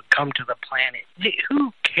aliens have come to the planet.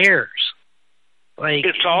 Who cares? Like,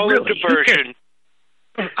 it's all really, a diversion.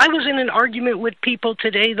 I was in an argument with people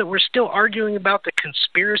today that were still arguing about the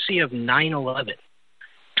conspiracy of 9/11,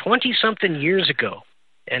 20-something years ago,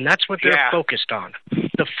 and that's what they're focused on.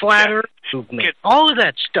 The flat Earth movement, all of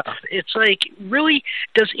that stuff. It's like, really,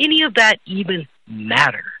 does any of that even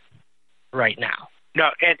matter right now?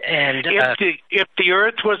 No, and if the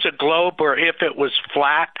Earth was a globe or if it was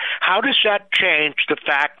flat, how does that change the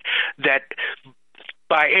fact that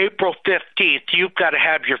by April 15th you've got to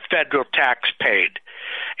have your federal tax paid?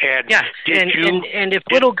 And if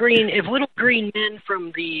little green men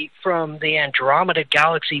from the Andromeda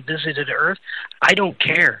galaxy visited Earth, I don't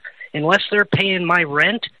care. Unless they're paying my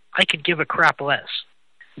rent, I could give a crap less.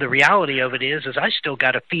 The reality of it is I still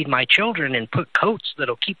got to feed my children and put coats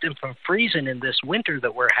that'll keep them from freezing in this winter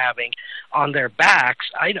that we're having on their backs.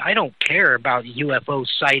 I don't care about UFO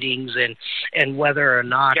sightings and whether or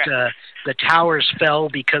not the towers fell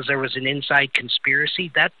because there was an inside conspiracy.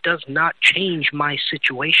 That does not change my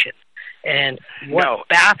situation. And what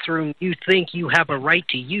bathroom you think you have a right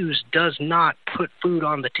to use does not put food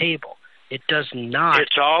on the table. It does not.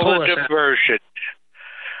 It's all a diversion.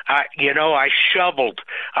 I shoveled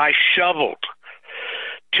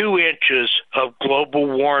 2 inches of global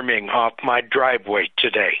warming off my driveway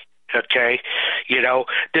today. Okay,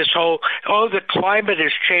 this whole, the climate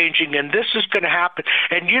is changing and this is going to happen.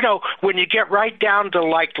 And, when you get right down to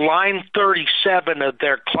like line 37 of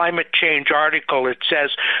their climate change article, it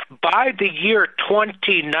says by the year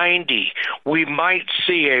 2090, we might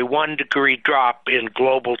see a 1 degree drop in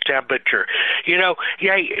global temperature.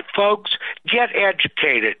 Folks, get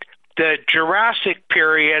educated. The Jurassic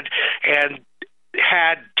period and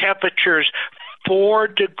had temperatures 4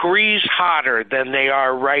 degrees hotter than they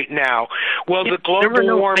are right now. Well, the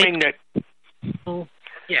global warming this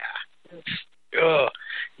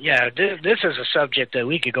is a subject that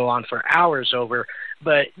we could go on for hours over,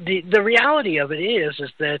 but the reality of it is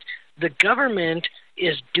that the government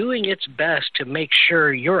is doing its best to make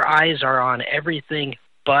sure your eyes are on everything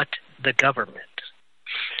but the government.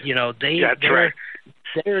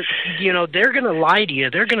 They're going to lie to you.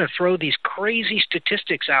 They're going to throw these crazy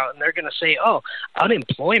statistics out, and they're going to say,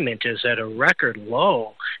 unemployment is at a record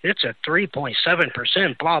low. It's at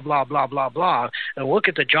 3.7%, blah, blah, blah, blah, blah. And look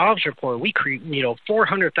at the jobs report.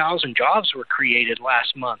 400,000 jobs were created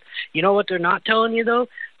last month. You know what they're not telling you, though?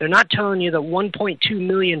 They're not telling you that 1.2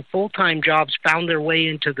 million full-time jobs found their way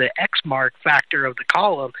into the X mark factor of the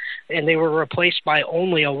column, and they were replaced by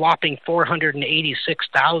only a whopping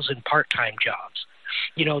 486,000 part-time jobs.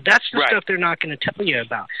 That's the stuff they're not going to tell you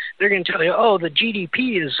about. They're going to tell you, the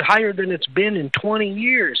GDP is higher than it's been in 20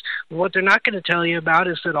 years. What they're not going to tell you about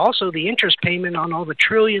is that also the interest payment on all the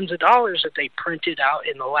trillions of dollars that they printed out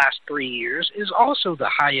in the last 3 years is also the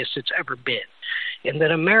highest it's ever been. And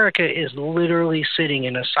that America is literally sitting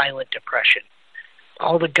in a silent depression.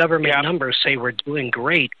 All the government numbers say we're doing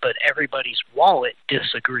great, but everybody's wallet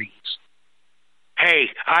disagrees.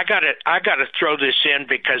 Hey, I gotta throw this in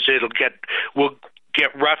because we'll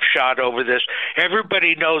get roughshod over this.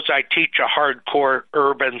 Everybody knows I teach a hardcore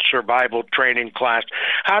urban survival training class,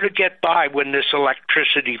 how to get by when this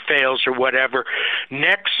electricity fails or whatever.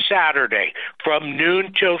 Next Saturday from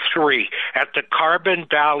noon till 3 at the Carbon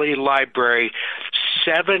Valley Library,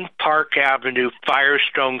 7 Park Avenue,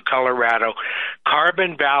 Firestone, Colorado.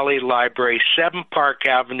 Carbon Valley Library, 7 Park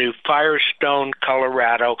Avenue, Firestone,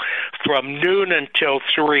 Colorado, from noon until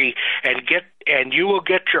 3, and you will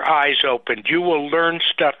get your eyes opened. You will learn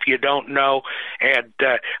stuff you don't know. And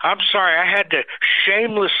I'm sorry, I had to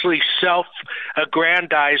shamelessly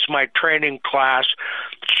self-aggrandize my training class,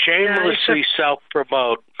 shamelessly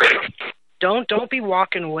self-promote. Don't be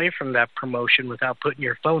walking away from that promotion without putting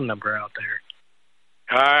your phone number out there.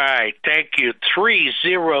 All right, thank you.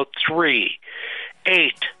 303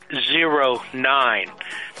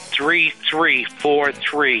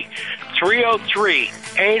 303-809-3343.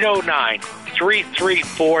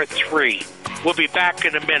 303-809-3343. We'll be back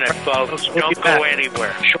in a minute, folks. Don't go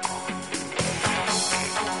anywhere.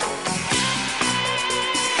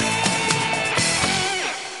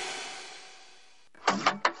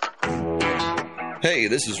 Hey,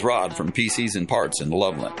 this is Rod from PCs and Parts in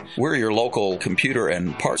Loveland. We're your local computer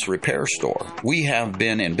and parts repair store. We have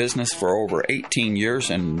been in business for over 18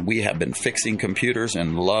 years, and we have been fixing computers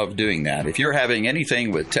and love doing that. If you're having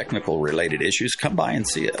anything with technical related issues, come by and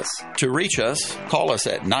see us. To reach us, call us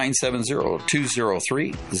at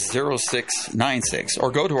 970-203-0696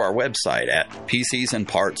 or go to our website at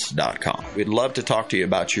pcsandparts.com. We'd love to talk to you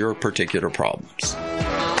about your particular problems.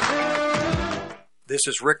 This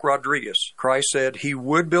is Rick Rodriguez. Christ said he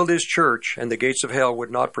would build his church and the gates of hell would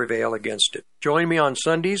not prevail against it. Join me on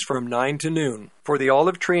Sundays from 9 to noon for the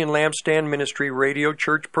Olive Tree and Lampstand Ministry Radio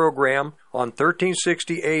Church program on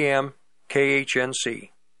 1360 AM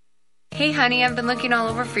KHNC. Hey honey, I've been looking all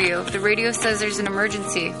over for you. The radio says there's an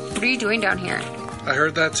emergency. What are you doing down here? I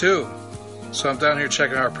heard that too. So I'm down here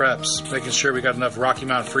checking our preps, making sure we got enough Rocky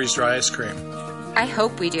Mountain freeze-dry ice cream. I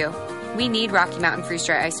hope we do. We need Rocky Mountain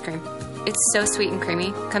freeze-dry ice cream. It's so sweet and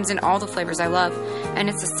creamy, comes in all the flavors I love, and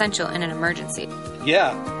it's essential in an emergency.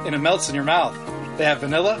 Yeah, and it melts in your mouth. They have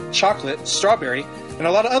vanilla, chocolate, strawberry, and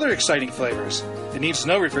a lot of other exciting flavors. It needs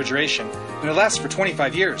no refrigeration, and it lasts for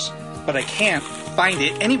 25 years. But I can't find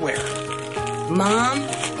it anywhere. Mom,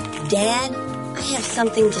 Dad, I have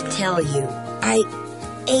something to tell you. I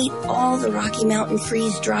ate all the Rocky Mountain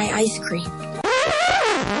freeze-dry ice cream.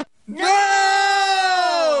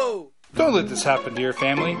 No! Don't let this happen to your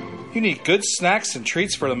family. You need good snacks and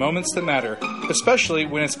treats for the moments that matter, especially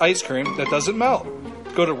when it's ice cream that doesn't melt.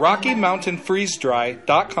 Go to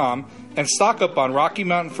RockyMountainFreezeDry.com and stock up on Rocky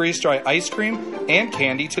Mountain Freeze-Dry ice cream and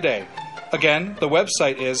candy today. Again, the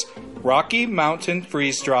website is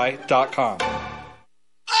RockyMountainFreezeDry.com.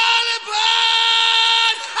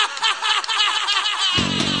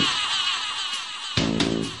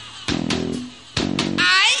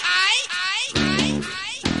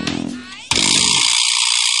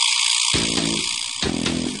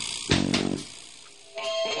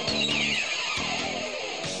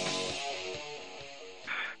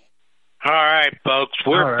 All right, folks,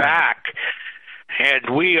 we're back.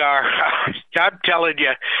 And we are, I'm telling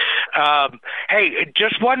you, hey,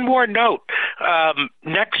 just one more note.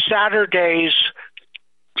 Next Saturday's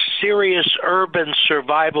Serious Urban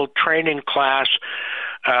Survival Training class,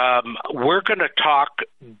 we're going to talk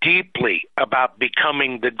deeply about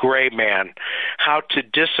becoming the gray man, how to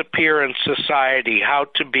disappear in society, how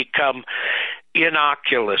to become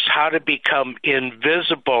innocuous, how to become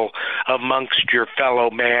invisible amongst your fellow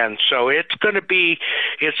man. So it's going to be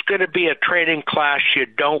a training class you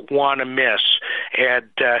don't want to miss. And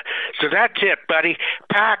so that's it, buddy.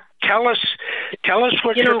 Pat, tell us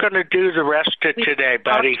what you're going to do the rest of today,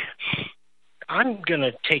 buddy. I'm going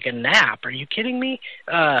to take a nap. Are you kidding me?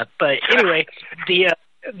 But anyway, the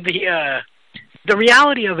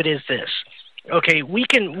reality of it is this. Okay, we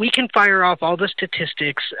can fire off all the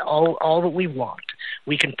statistics, all that we want.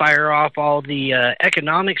 We can fire off all the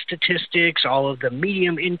economic statistics, all of the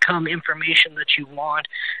medium income information that you want.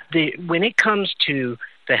 When it comes to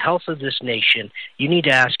the health of this nation, you need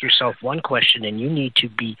to ask yourself one question, and you need to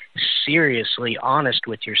be seriously honest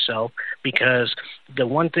with yourself, because the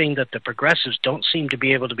one thing that the progressives don't seem to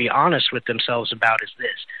be able to be honest with themselves about is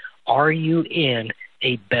this. Are you in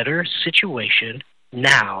a better situation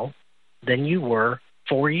now than you were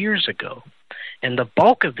 4 years ago? And the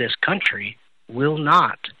bulk of this country will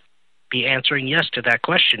not be answering yes to that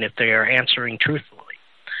question if they are answering truthfully.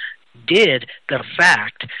 Did the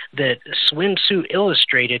fact that Swimsuit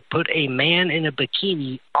Illustrated put a man in a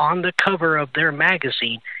bikini on the cover of their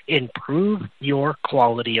magazine improve your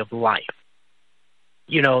quality of life?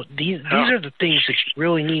 You know, these are the things that you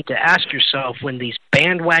really need to ask yourself when these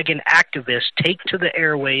bandwagon activists take to the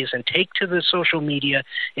airways and take to the social media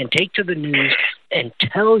and take to the news and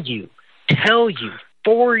tell you,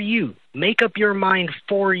 for you, make up your mind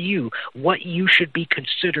for you what you should be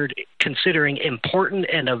considering important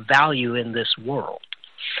and of value in this world.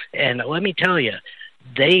 And let me tell you,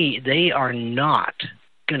 they are not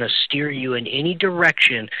going to steer you in any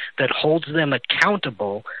direction that holds them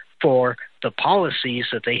accountable for the policies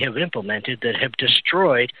that they have implemented that have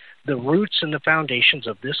destroyed the roots and the foundations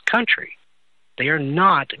of this country. They are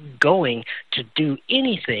not going to do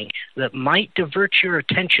anything that might divert your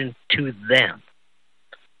attention to them.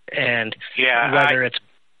 And whether it's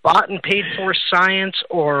bought and paid for science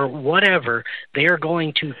or whatever, they are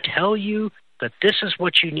going to tell you that this is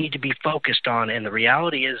what you need to be focused on. And the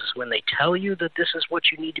reality is when they tell you that this is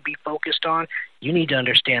what you need to be focused on, you need to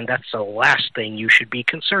understand that's the last thing you should be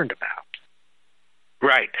concerned about.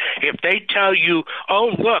 Right. If they tell you, oh,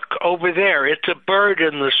 look, over there, it's a bird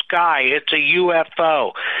in the sky, it's a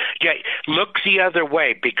UFO, yeah, look the other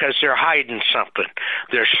way because they're hiding something.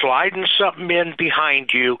 They're sliding something in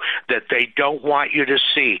behind you that they don't want you to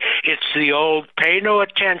see. It's the old pay no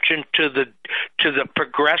attention to the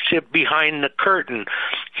progressive behind the curtain.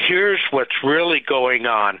 Here's what's really going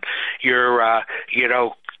on. We're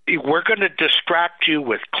going to distract you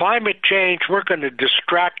with climate change. We're going to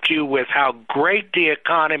distract you with how great the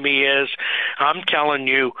economy is. I'm telling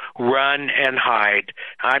you, run and hide.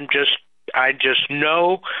 I just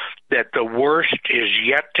know that the worst is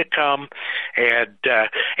yet to come, and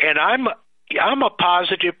I'm a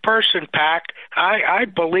positive person, Pac. I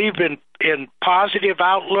believe in positive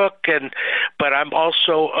outlook, but I'm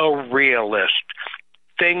also a realist.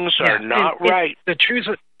 Things are not right. The truth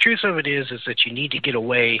of it is that you need to get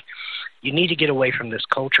away. You need to get away from this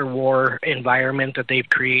culture war environment that they've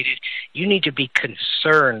created. You need to be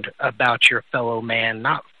concerned about your fellow man,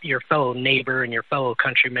 not your fellow neighbor and your fellow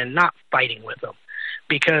countrymen, not fighting with them,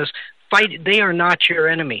 because they are not your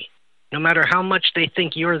enemy. No matter how much they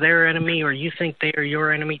think you're their enemy or you think they are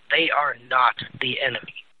your enemy, they are not the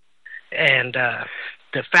enemy. And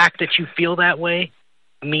the fact that you feel that way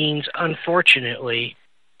means, unfortunately,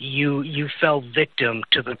 you fell victim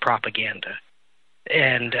to the propaganda.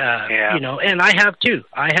 And, and I have too.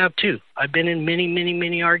 I've been in many, many,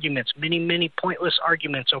 many arguments, many pointless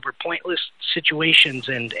arguments over pointless situations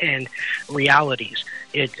and realities.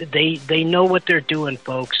 They know what they're doing,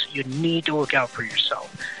 folks. You need to look out for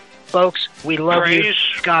yourself. Folks, we love you.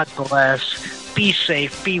 God bless. Be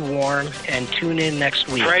safe, be warm, and tune in next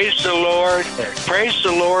week. Praise the Lord. Praise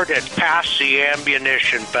the Lord and pass the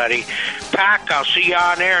ammunition, buddy. Pac, I'll see you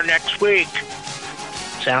on air next week.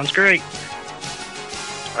 Sounds great.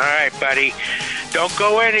 All right, buddy. Don't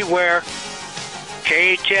go anywhere.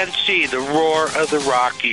 KHNC, the roar of the Rockies.